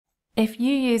If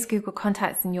you use Google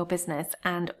Contacts in your business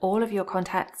and all of your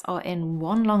contacts are in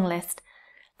one long list,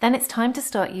 then it's time to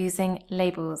start using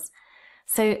labels.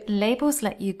 So labels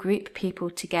let you group people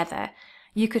together.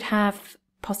 You could have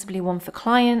possibly one for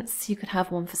clients, you could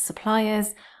have one for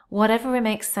suppliers, whatever it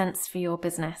makes sense for your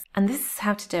business. And this is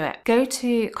how to do it. Go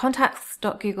to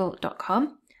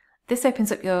contacts.google.com. This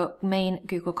opens up your main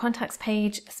Google Contacts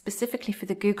page specifically for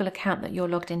the Google account that you're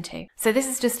logged into. So this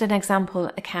is just an example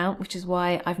account, which is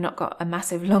why I've not got a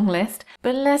massive long list,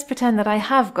 but let's pretend that I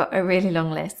have got a really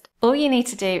long list. All you need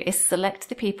to do is select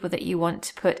the people that you want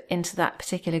to put into that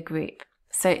particular group.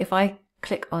 So if I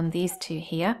click on these two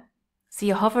here, so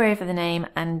you hover over the name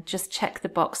and just check the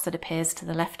box that appears to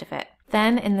the left of it.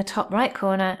 Then in the top right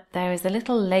corner, there is a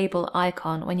little label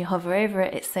icon. When you hover over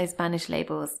it, it says Manage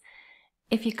Labels.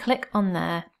 If you click on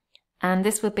there, and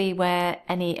this will be where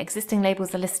any existing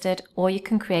labels are listed, or you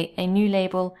can create a new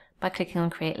label by clicking on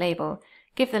Create Label.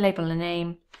 Give the label a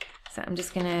name. So I'm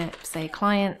just going to say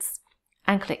Clients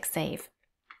and click Save.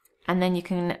 And then you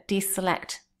can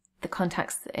deselect the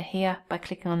contacts that are here by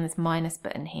clicking on this minus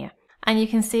button here. And you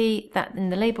can see that in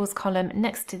the labels column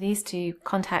next to these two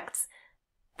contacts,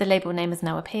 the label name has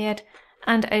now appeared.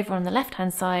 And over on the left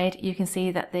hand side, you can see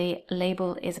that the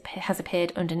label has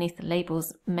appeared underneath the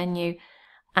labels menu,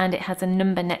 and it has a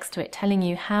number next to it telling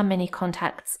you how many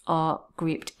contacts are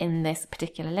grouped in this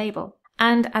particular label.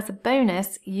 And as a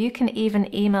bonus, you can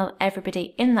even email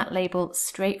everybody in that label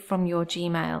straight from your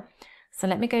Gmail. So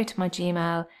let me go to my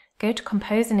Gmail, go to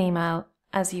compose an email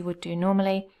as you would do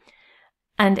normally.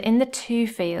 And in the To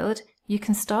field, you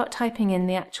can start typing in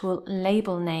the actual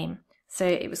label name. So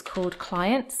it was called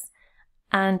Clients,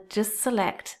 and just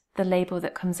select the label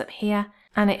that comes up here,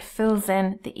 and it fills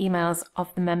in the emails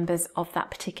of the members of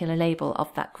that particular label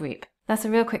of that group. That's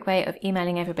a real quick way of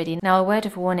emailing everybody. Now, a word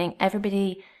of warning,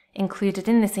 everybody included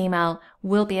in this email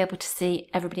will be able to see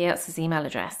everybody else's email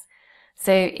address.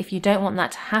 So if you don't want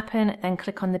that to happen, then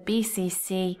click on the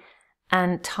BCC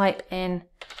and type in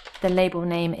the label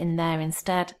name in there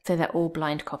instead, so they're all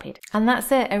blind copied. And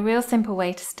that's it, a real simple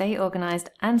way to stay organized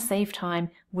and save time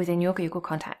within your Google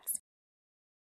Contacts.